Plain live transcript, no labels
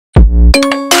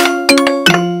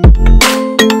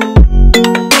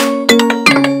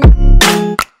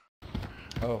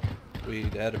Oh, we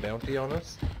had a bounty on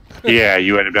us? Yeah,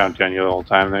 you had a bounty on you the whole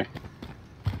time there.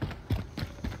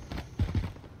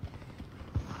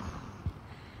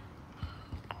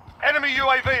 Enemy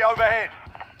UAV overhead.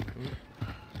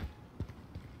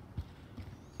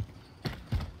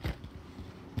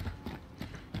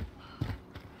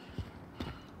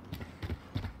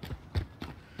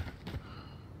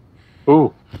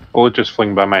 Ooh, bullet just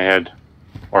fling by my head.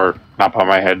 Or, not by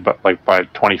my head, but like by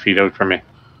 20 feet out from me.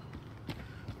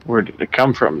 Where did it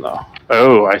come from, though?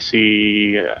 Oh, I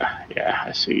see. Yeah,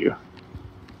 I see you.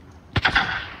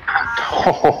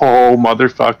 Oh,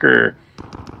 motherfucker.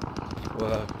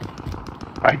 What?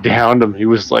 I downed him. He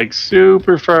was like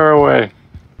super far away.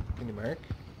 Can you mark?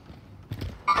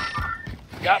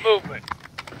 Got movement.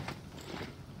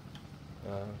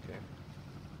 Okay.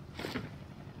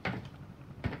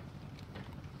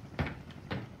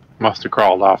 Must have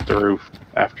crawled off the roof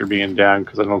after being down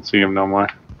because I don't see him no more.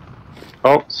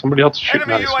 Oh, somebody else is shooting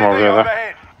at Enemy us from over UAV there.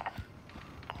 overhead.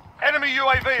 Enemy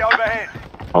UAV overhead.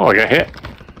 Oh, I got hit.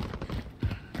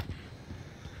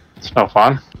 It's no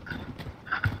fun.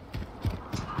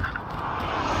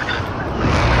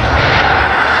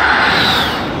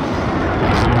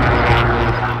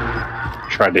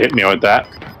 Tried to hit me with that.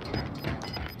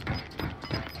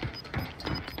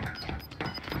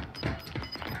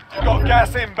 Got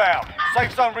gas inbound.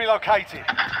 Safe zone relocated.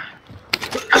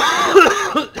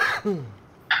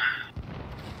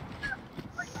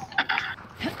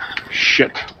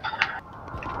 Shit.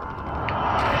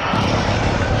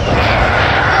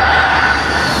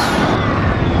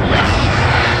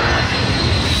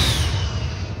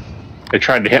 They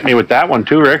tried to hit me with that one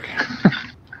too, Rick.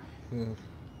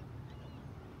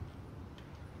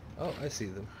 Oh, I see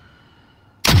them.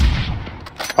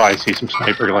 Oh, I see some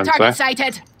sniper glints there. Target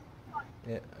sighted.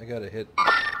 Yeah, I got a hit.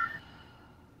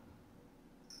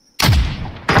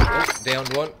 Oh,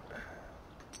 downed one.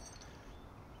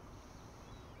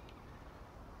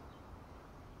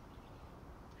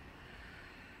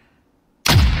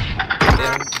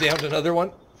 Downed another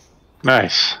one.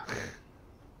 Nice.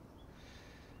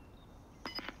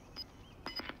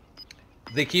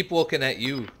 They keep looking at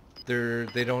you.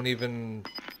 They don't even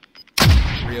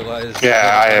realize.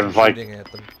 Yeah, I have like.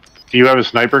 At them. Do you have a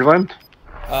sniper glint?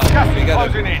 We got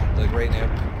closing in. like right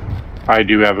now. I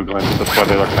do have a glint. That's why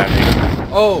they're looking at me.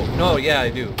 Oh no, yeah, I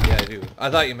do. Yeah, I do. I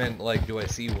thought you meant like, do I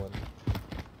see one?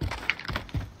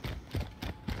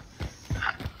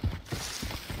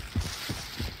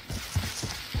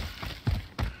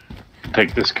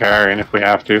 Take this car in if we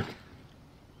have to.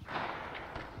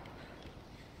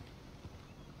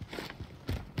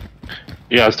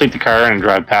 Yeah, let's take the car in and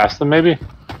drive past them, maybe?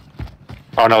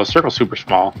 Oh no, the circle's super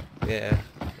small. Yeah.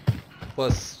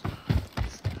 Plus,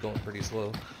 it's going pretty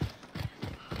slow.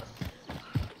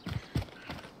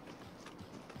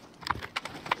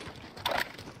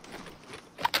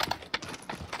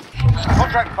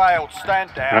 Contract failed. Stand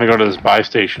I'm down. gonna go to this buy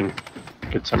station,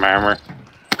 get some armor.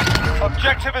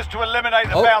 Objective is to eliminate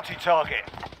the Oh. bounty target.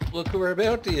 Look who our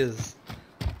bounty is.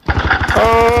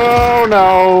 Oh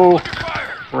no!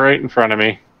 Right in front of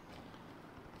me.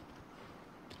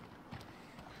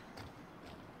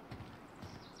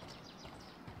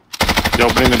 He's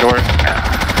opening the door.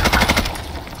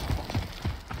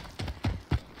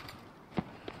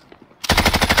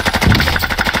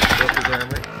 Broke his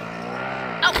armor.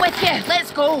 Up with you.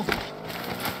 Let's go.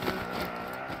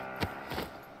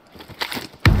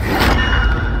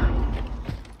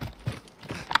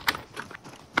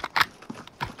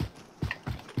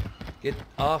 Get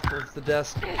off of the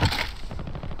desk.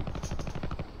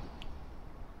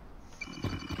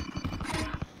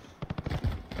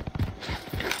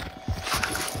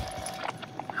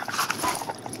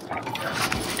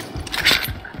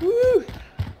 Woo!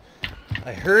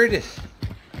 I heard it.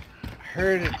 I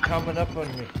heard it coming up on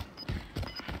me.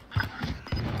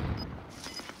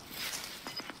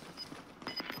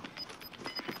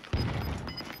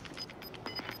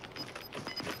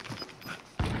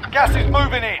 Gas is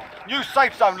moving in. New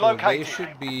safe zone So they located.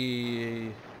 should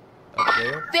be up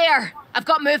there. There. I've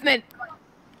got movement.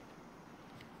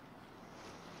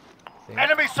 Think.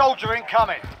 Enemy soldier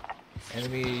incoming.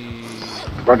 Enemy.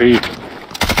 Buddy.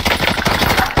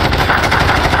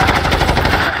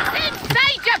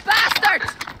 Inside, you bastard!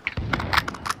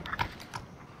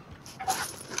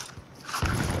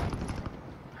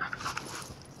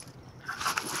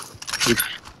 You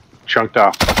chunked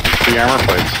off the armor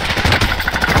plates.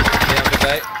 Down the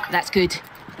guy. That's good.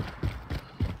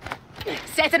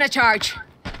 Setting a charge.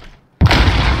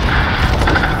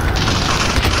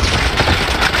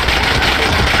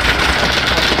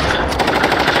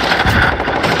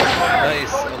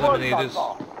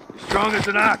 Strong as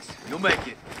an ox. You'll make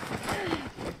it.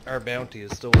 Our bounty is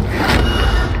still.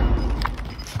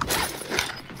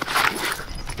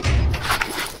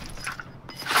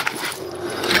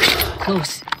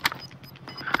 Close.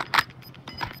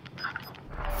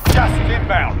 Gas is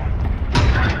inbound.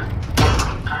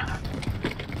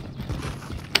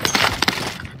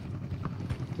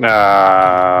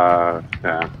 Yeah.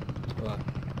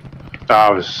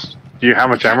 How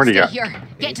much ammo do you got? Stay here.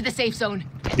 Get to the safe zone.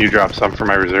 You dropped some for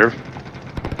my reserve.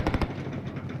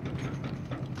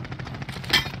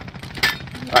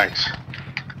 Thanks.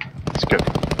 That's good.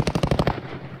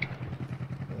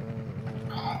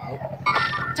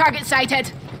 Target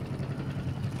sighted.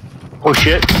 Oh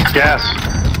shit! Gas.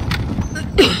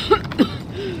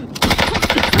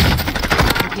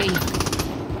 Okay.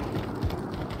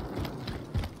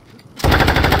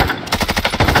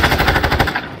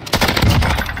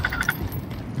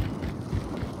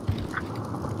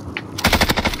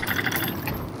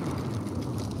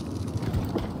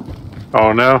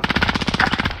 Oh no.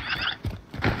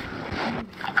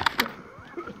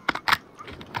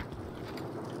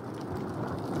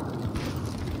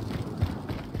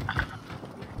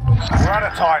 We're out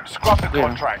of time. Scrub the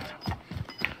contract.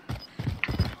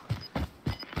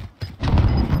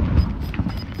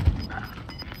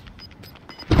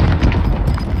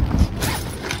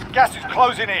 Gas is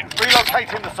closing in.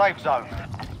 Relocating the safe zone.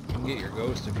 You can get your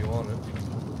ghost if you want it.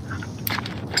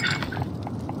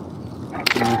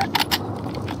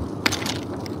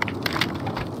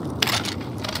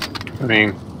 I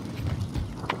mean,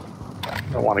 I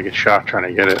don't want to get shot trying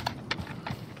to get it.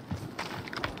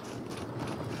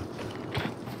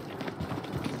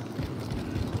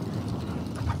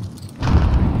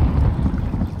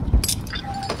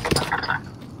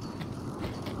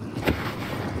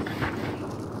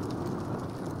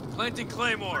 Planting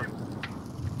Claymore.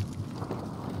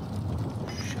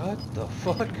 Shut the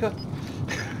fuck up.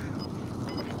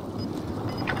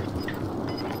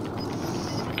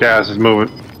 Gas is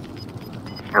moving.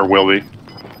 Or will be.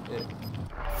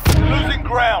 Losing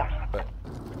ground. But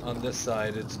on this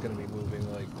side, it's gonna be moving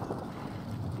like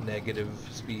negative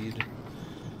speed.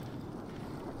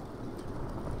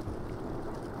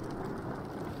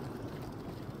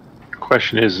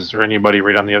 Question is there anybody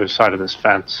right on the other side of this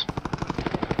fence?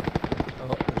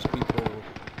 Oh, there's people.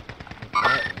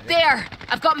 There!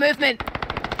 I've got movement.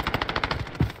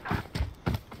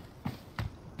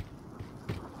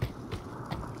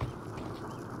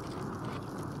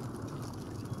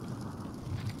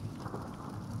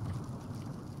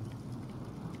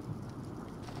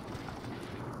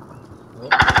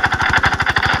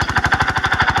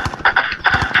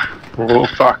 Oh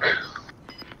fuck.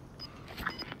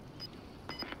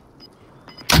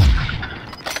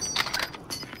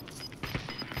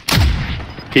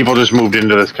 People just moved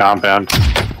into this compound.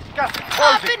 Gas is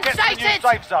closing. been Get to the new sighted.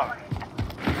 safe zone.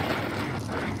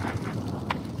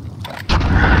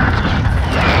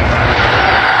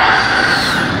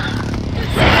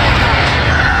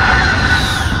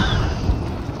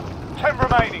 Ten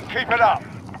remaining. Keep it up.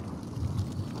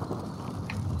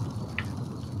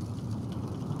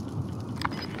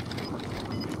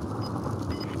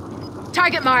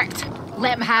 Target marked.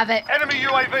 Let him have it. Enemy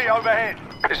UAV overhead.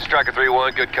 This is Striker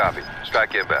 3-1, good copy.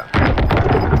 Strike inbound. Losing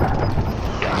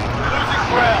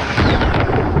ground.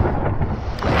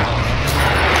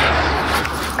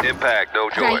 Impact, no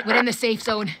joy. Right, we're in the safe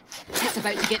zone. It's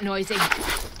about to get noisy.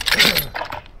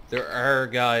 There are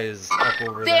guys up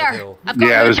over that There! hill. I've got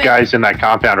Yeah, there's movement. guys in that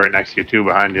compound right next to you too,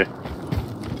 behind you.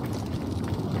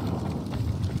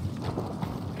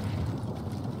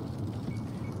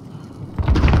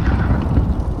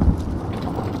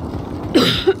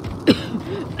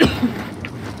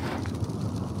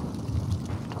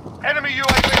 Enemy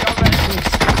UAV overhead.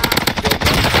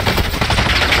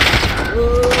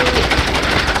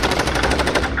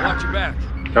 Watch your back.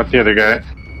 Got the other guy.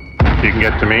 You can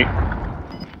get to me.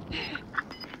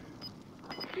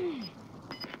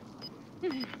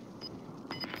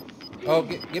 Oh,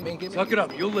 get me. Suck it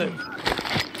up, you'll live.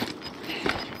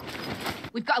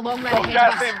 We've got a long run Got ahead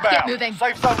gas of us. Get inbound. moving.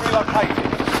 Safe zone relocated.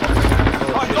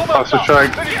 Time's almost Cluster up.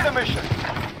 strike. Finish the mission.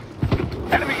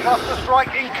 Enemy cluster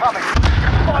strike incoming.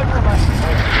 5 remaining.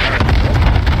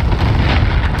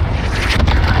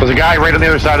 There's a guy right on the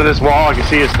other side of this wall. I can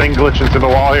see his thing glitching through the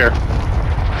wall here.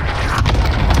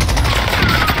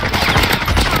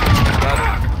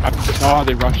 Oh,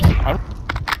 they rushed. I don't...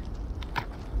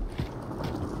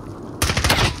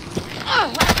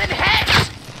 Oh, I've been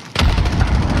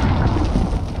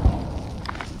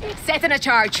hit! Setting a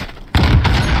charge.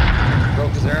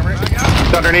 Broke his armor.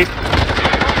 It's underneath.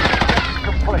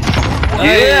 Complete.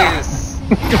 Nice.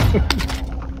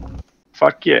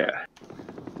 Fuck yeah.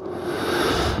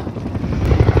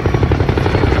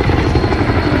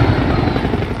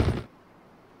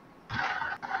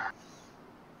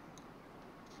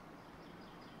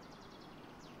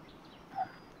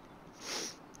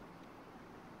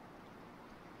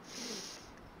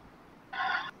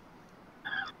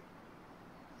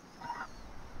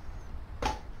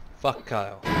 Fuck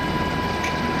Kyle.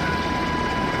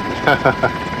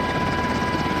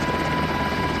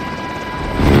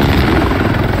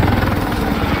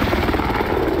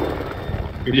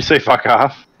 Did you say fuck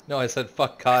off? No, I said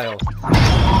fuck Kyle.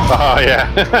 Oh,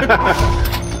 yeah.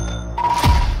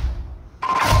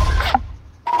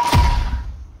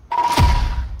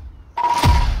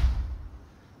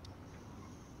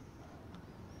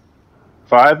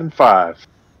 5 and 5.